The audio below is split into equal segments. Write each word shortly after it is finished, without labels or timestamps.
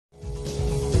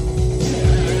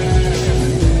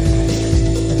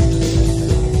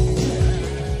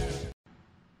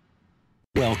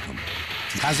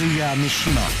Kazuya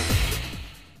Mishima.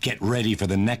 Get ready for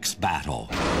the next battle.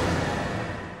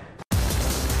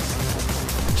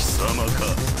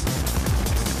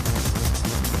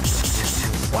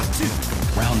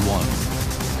 Round 1.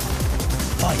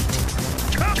 Fight.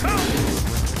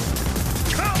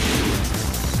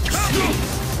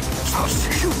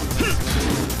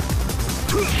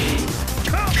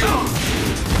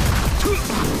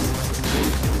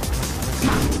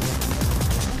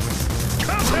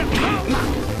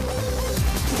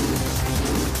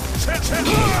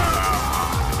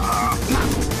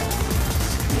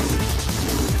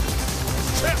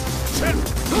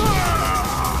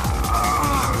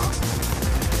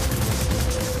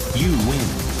 You win.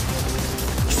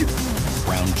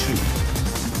 Round 2.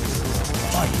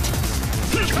 Fight.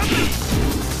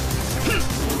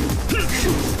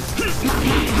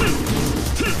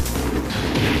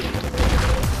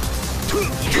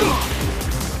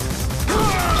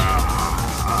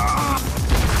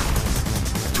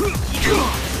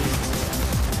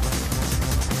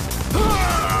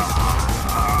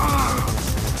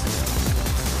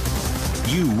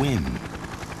 You win.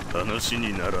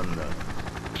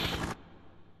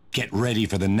 Get ready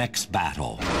for the next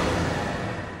battle.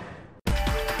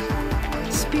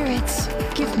 Spirits,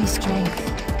 give me strength.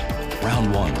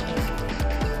 Round 1.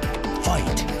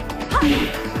 Fight.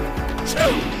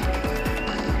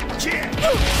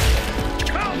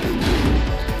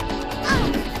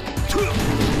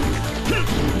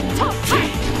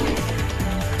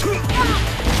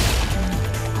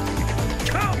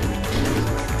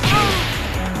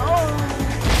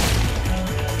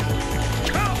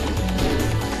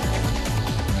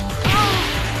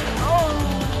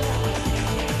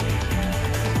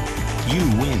 You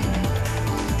win.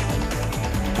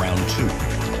 Round 2.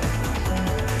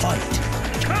 Fight.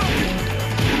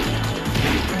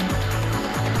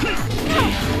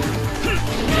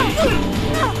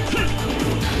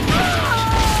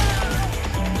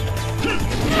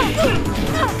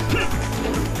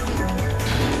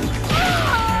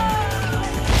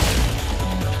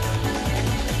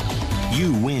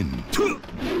 You win.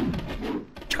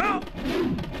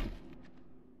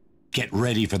 Get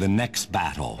ready for the next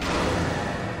battle.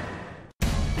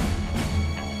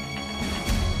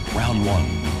 Round 1.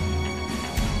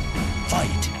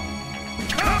 Fight.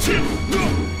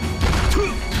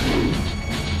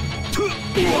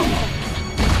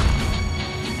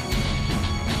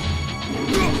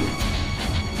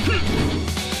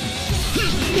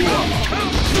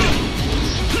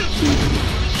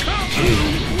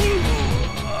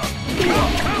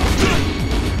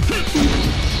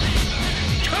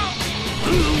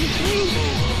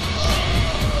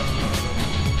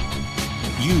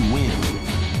 You win.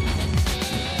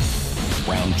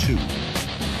 Round 2.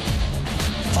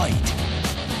 Fight.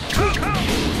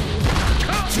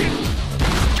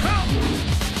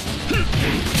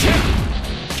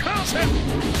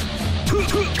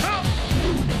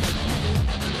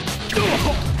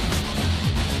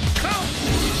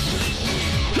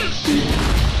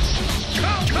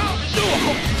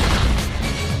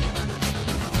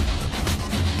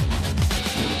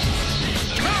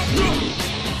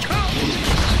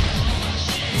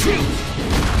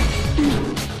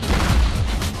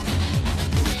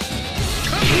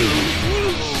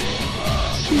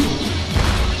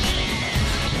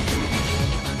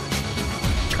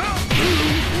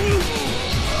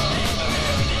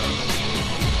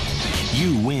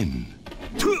 You win.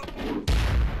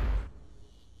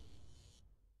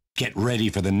 Get ready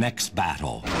for the next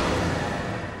battle.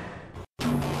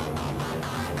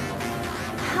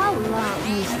 How long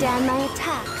can you stand my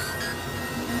attacks?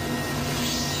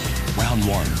 Round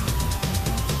 1.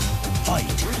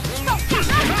 Fight.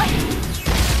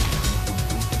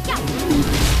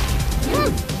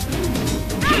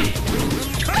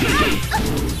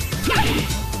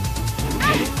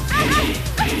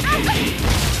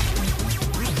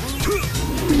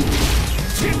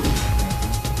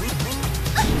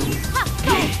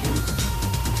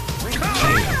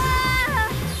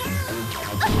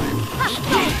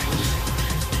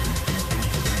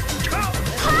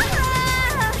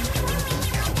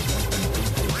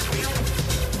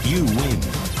 You win.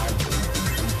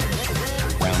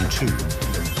 Round 2.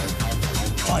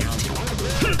 Fight.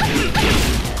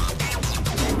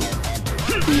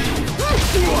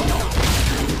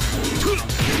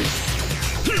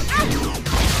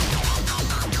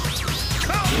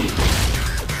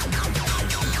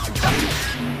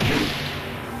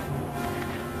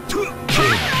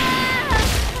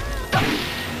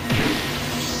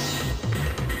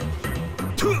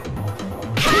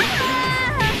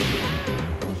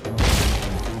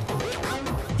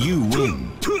 You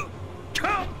win.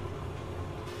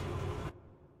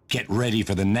 ready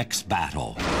for the next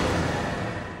battle.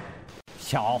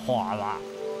 小伙子，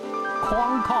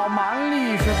光靠蛮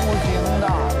力是不行的。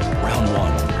Round 1.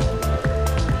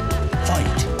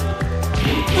 Fight.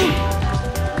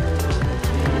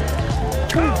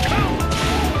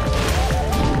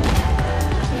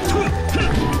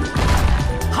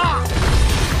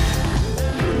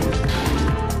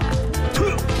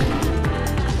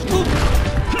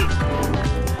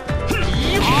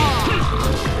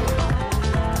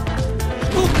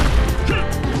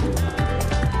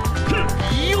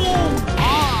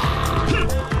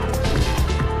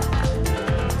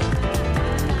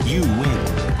 You win.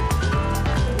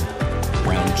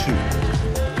 Round 2.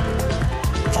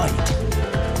 Fight.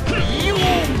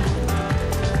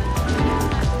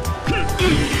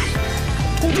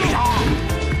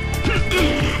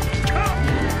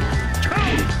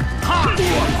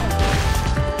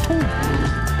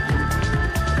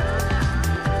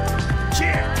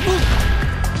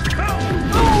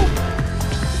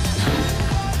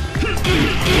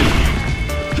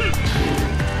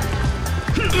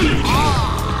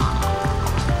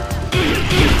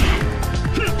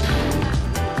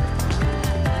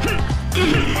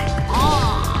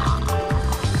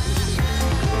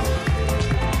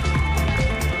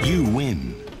 You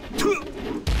win.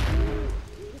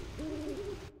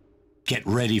 Get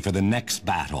ready for the next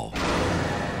battle.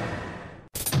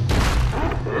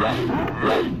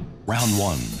 Round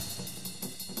 1.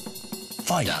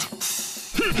 Fight.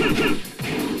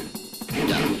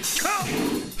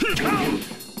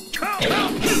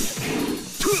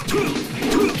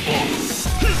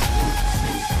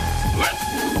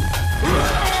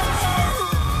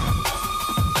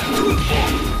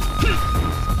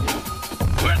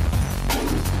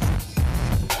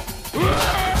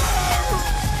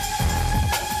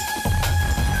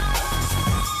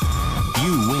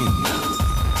 You win.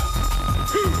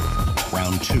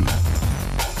 Round 2.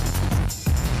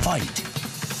 Fight.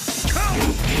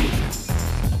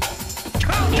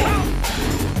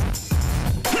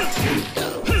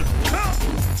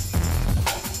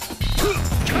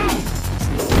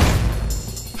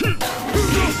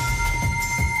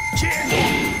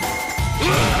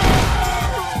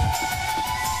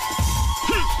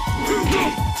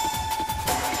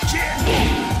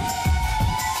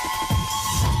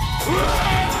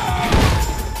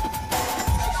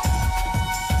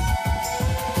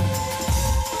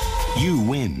 You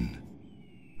win.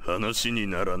 話に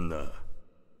ならんな。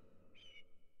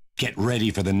Get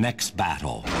ready for the next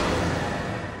battle.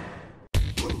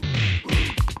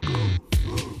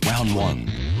 Round 1.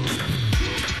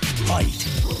 Fight.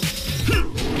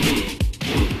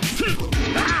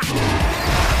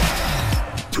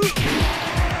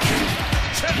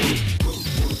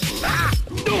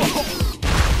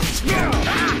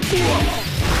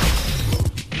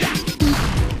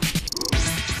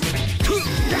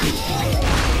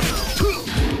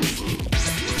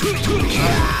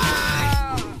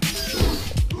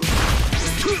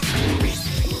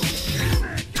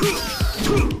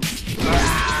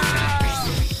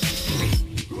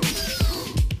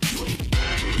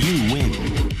 You win.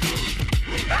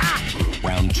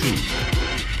 Round 2.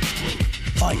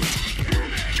 Fight.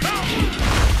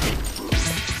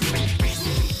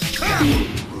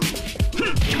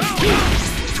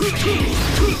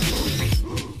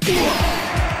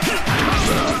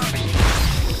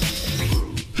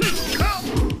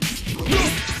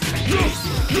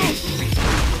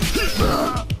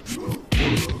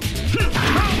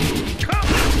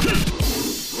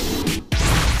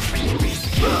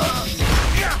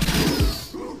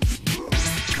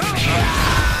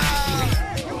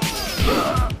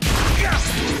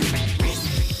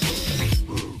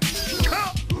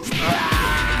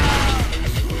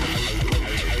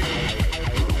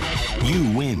 You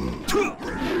win.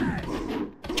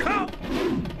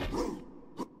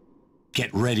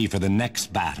 Get ready for the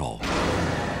next battle.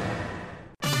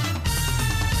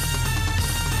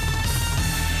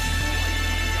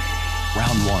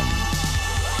 Round 1.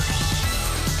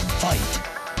 Fight.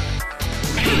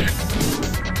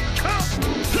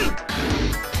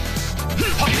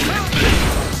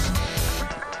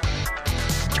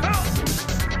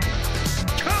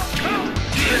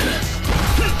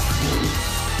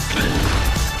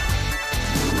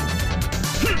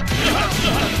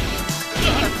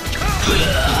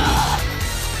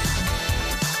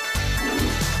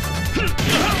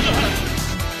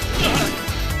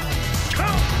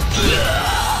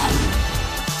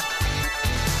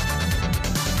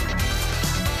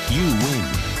 You win.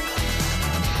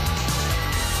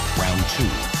 Round 2.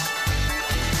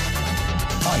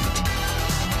 Fight.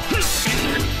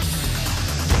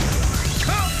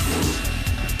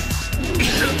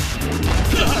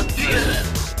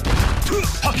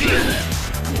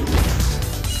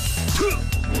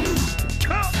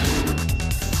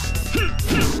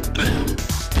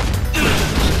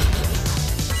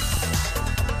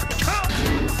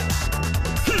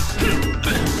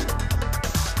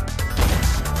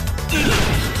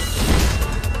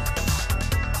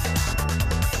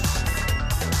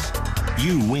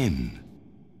 You win.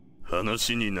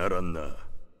 話にならんな。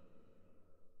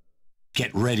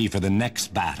Get ready for the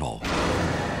next battle.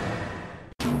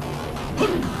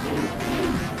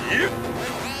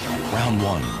 Round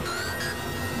 1.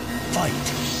 Fight.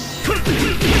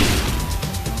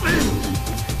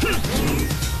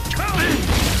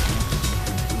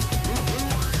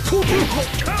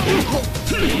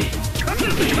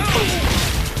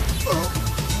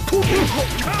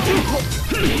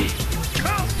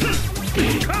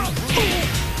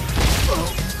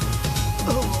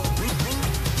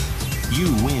 You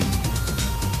win.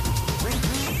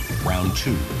 Round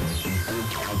 2.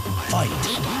 Fight.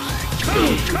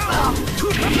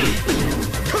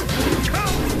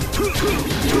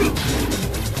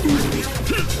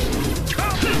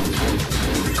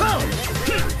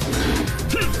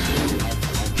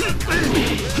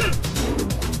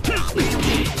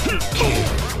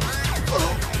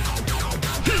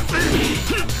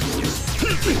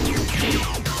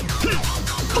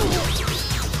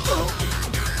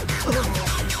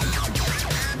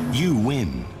 You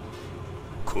win.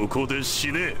 ここで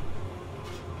死ね。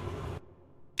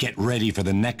Get ready for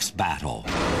the next battle.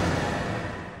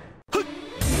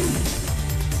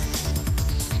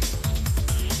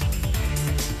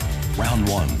 Round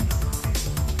 1.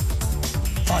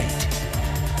 Fight.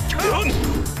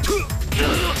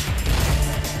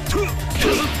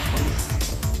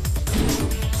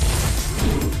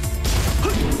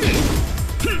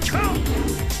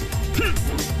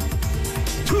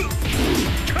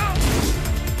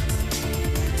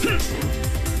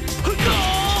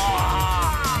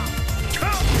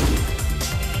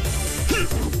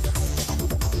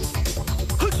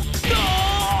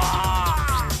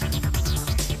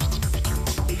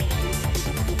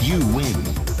 You win.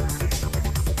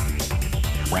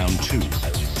 Round 2.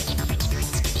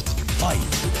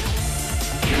 Fight.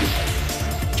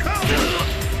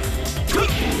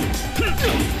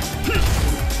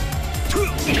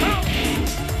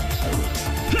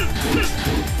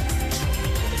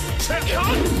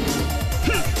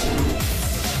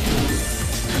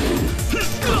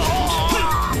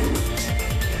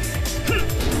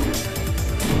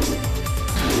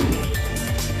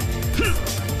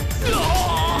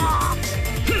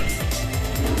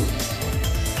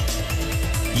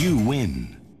 You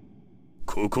win.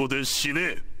 ここで死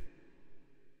ね。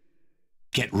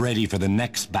Get ready for the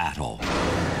next battle.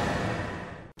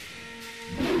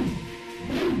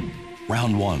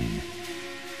 Round 1.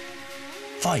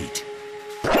 Fight.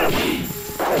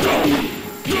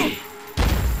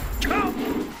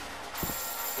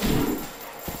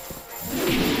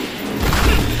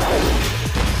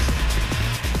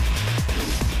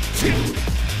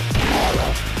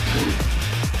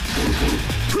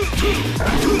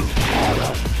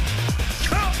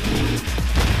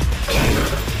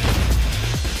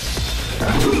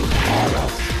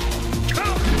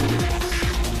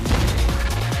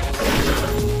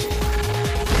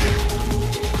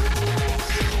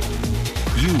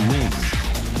 You win.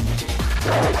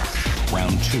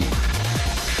 Round 2.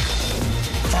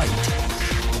 Fight.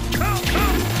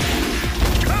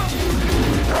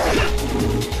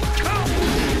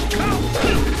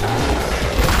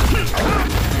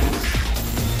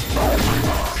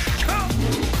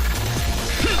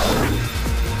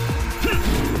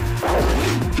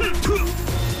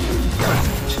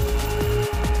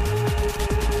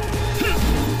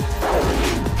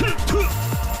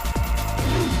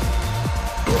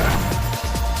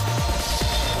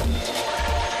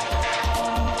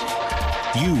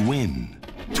 You win.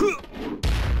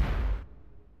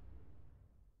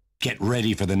 Get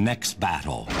ready for the next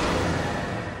battle.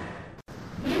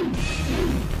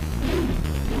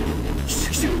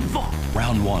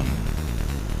 Round 1.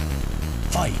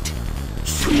 Fight.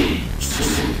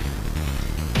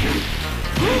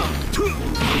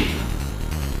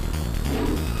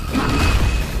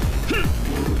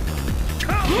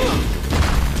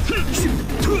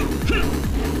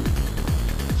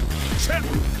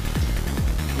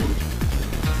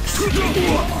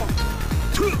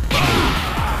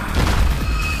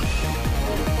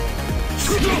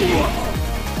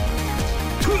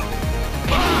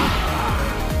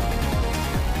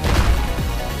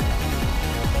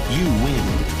 You win.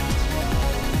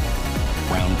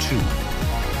 Round 2.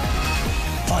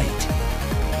 Fight.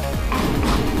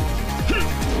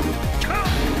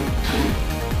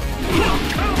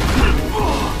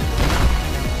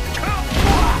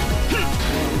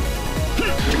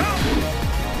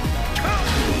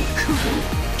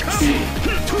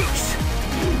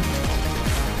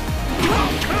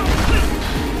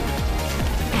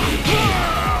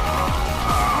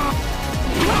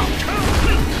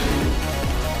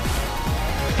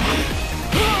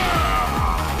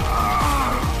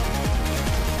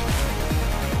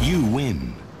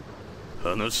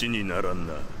 話にならん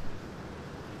な。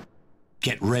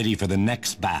 Get ready for the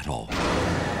next battle.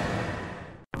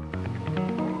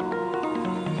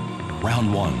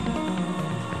 Round 1.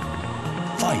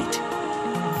 Fight.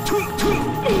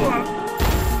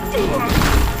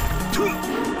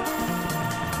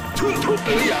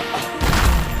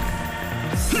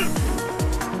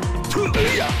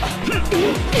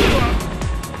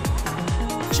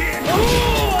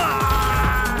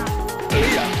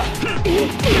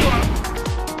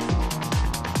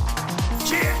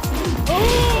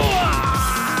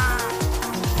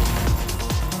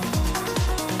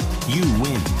 You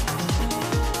win.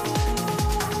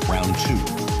 Round 2.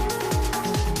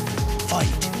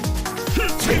 Fight.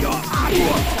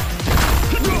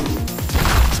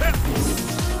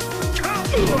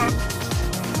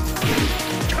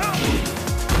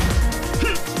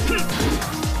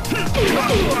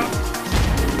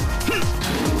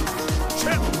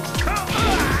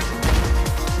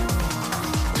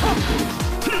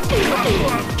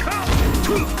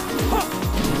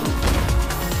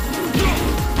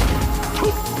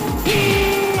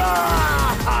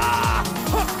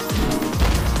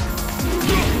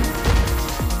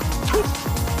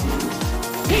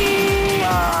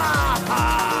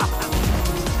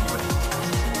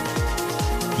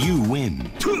 You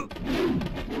win.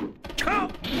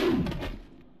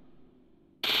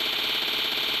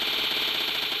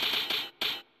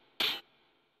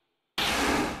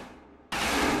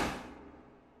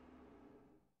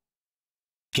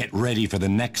 Get ready for the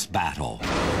next battle.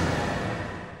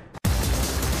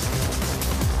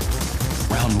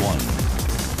 Round 1.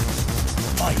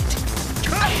 Fight.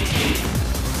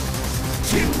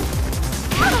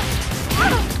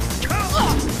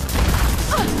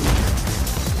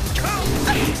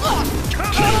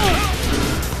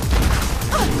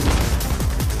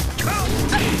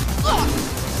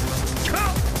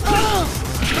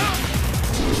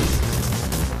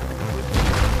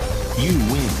 You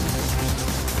win.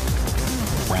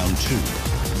 Round 2.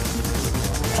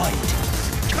 Fight.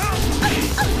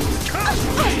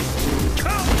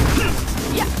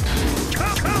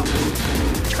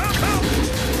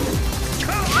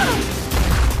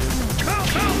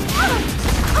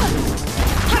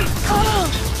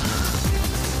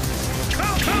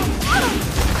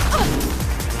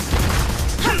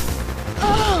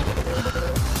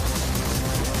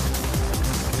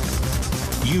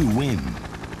 You win.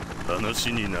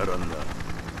 話にならんな。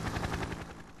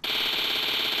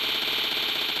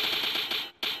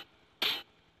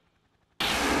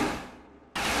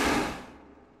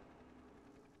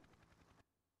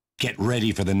 Get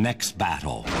ready for the next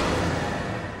battle.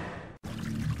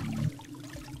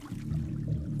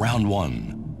 Round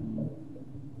 1.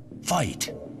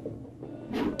 Fight.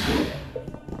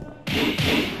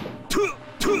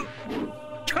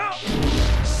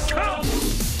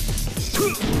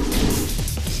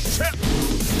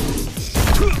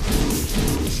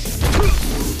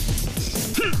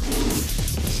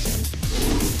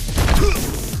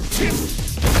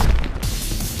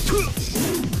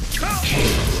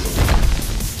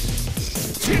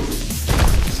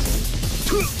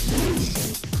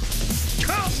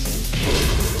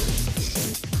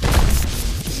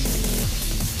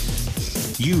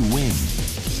 You win.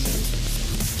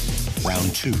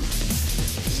 Round 2.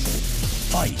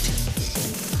 Fight.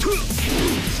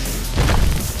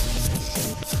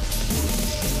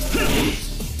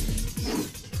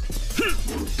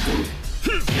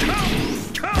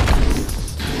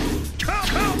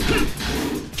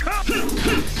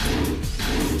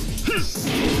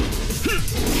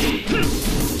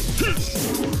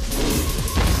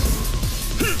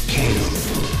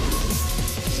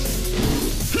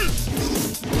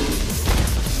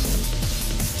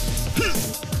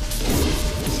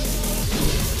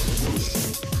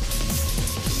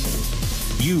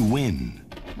 You win.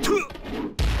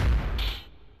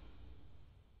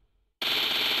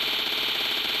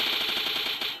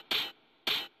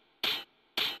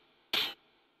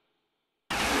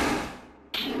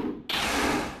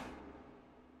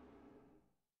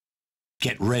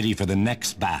 Get ready for the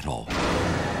next battle.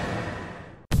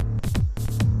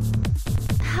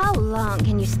 How long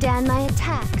can you stand my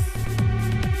attacks?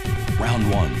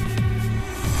 Round 1.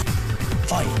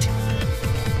 Fight.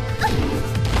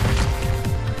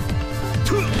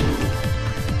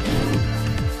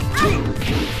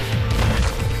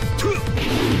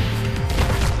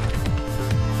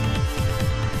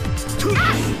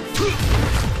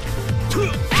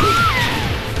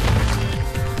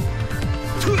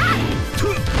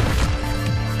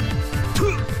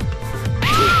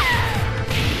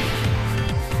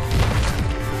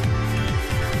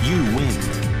 You win.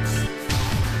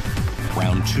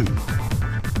 Round 2.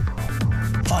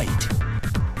 Fight.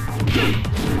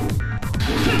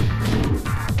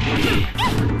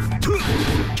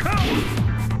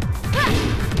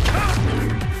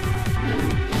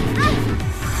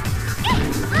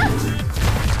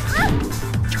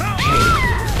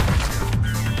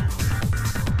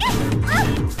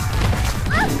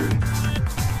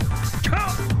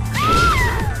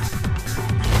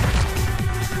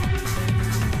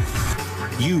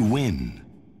 You win.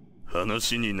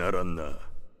 話にならん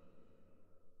な。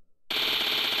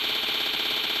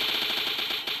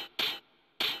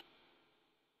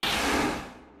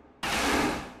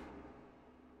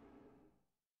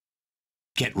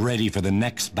Get ready for the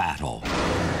next battle.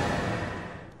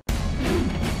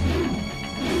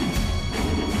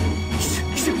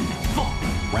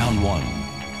 Round 1.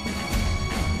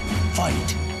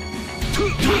 Fight.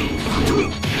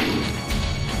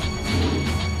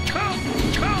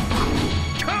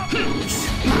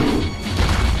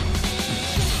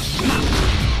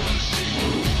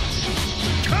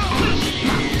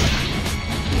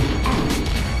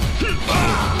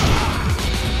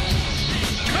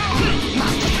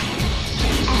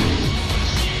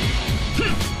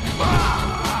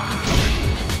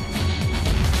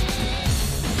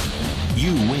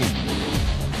 You win.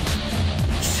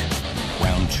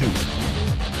 Round 2.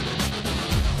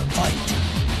 Fight.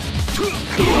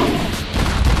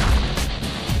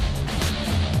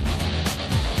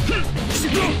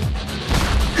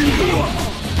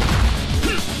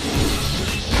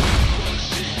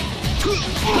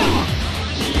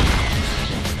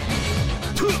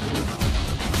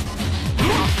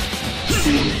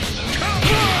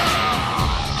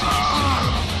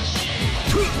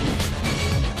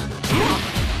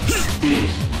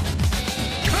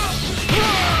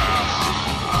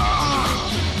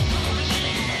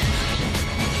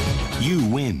 You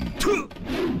win.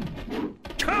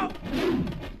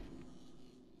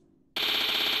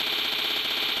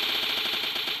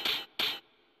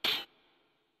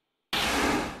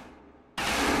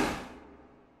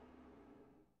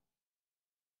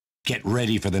 Get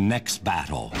ready for the next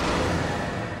battle.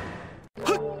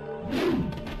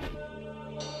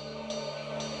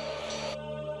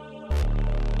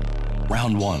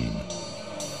 Round 1.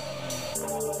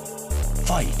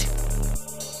 Fight.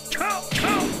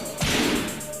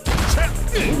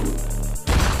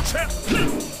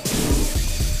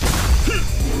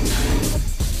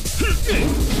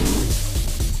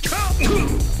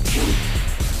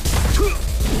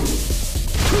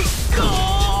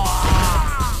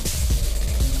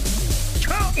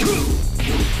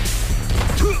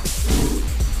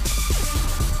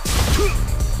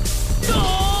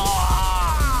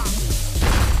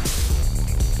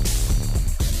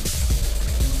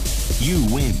 You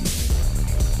win.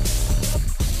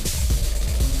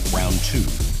 Round 2.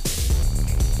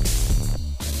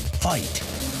 Fight.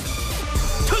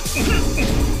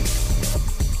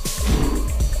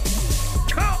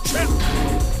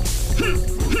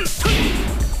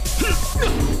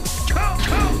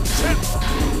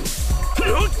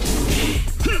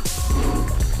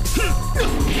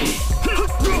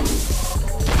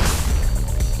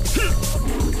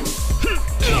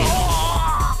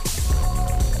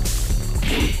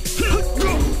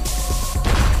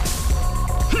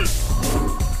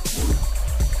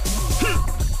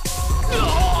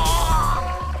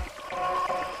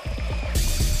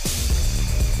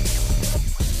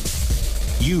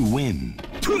 You win.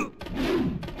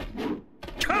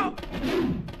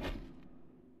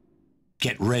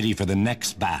 Get ready for the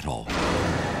next battle.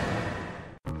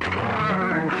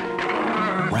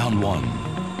 Round 1.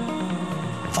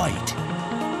 Fight.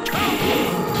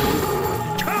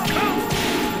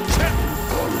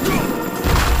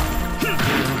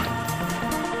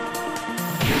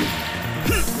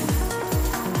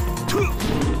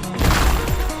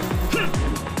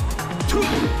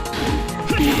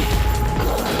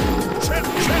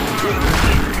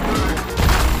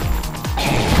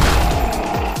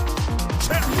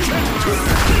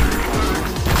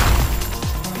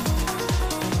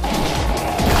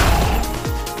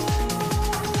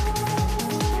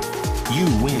 You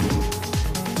win.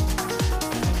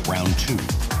 Round 2.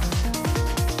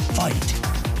 Fight.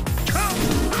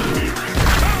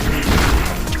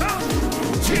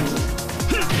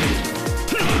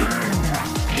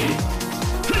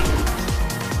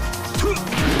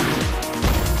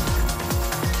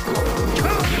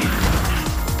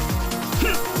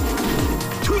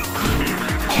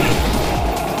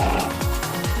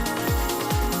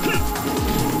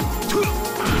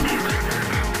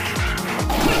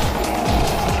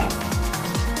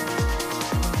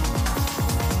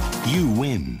 You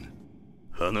win.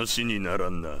 話になら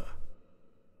んな。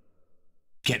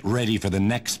Get ready for the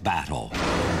next battle.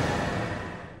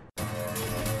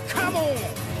 Come on!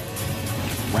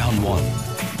 Round 1.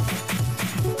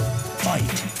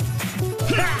 Fight!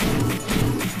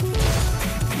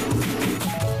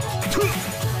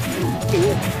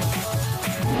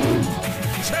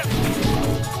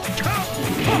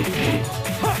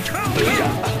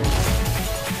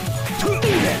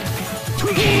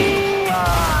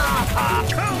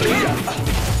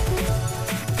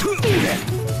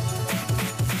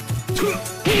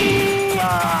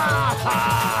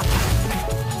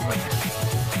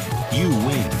 You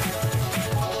win.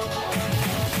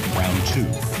 Round 2.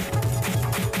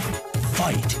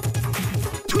 Fight.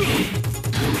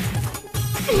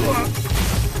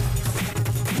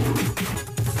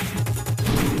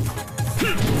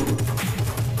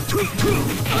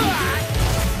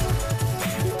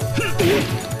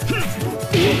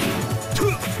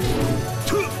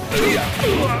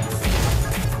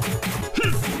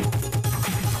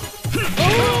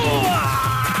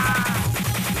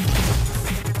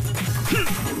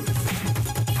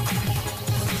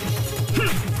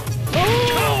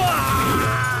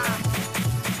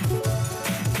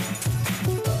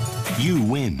 You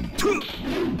win.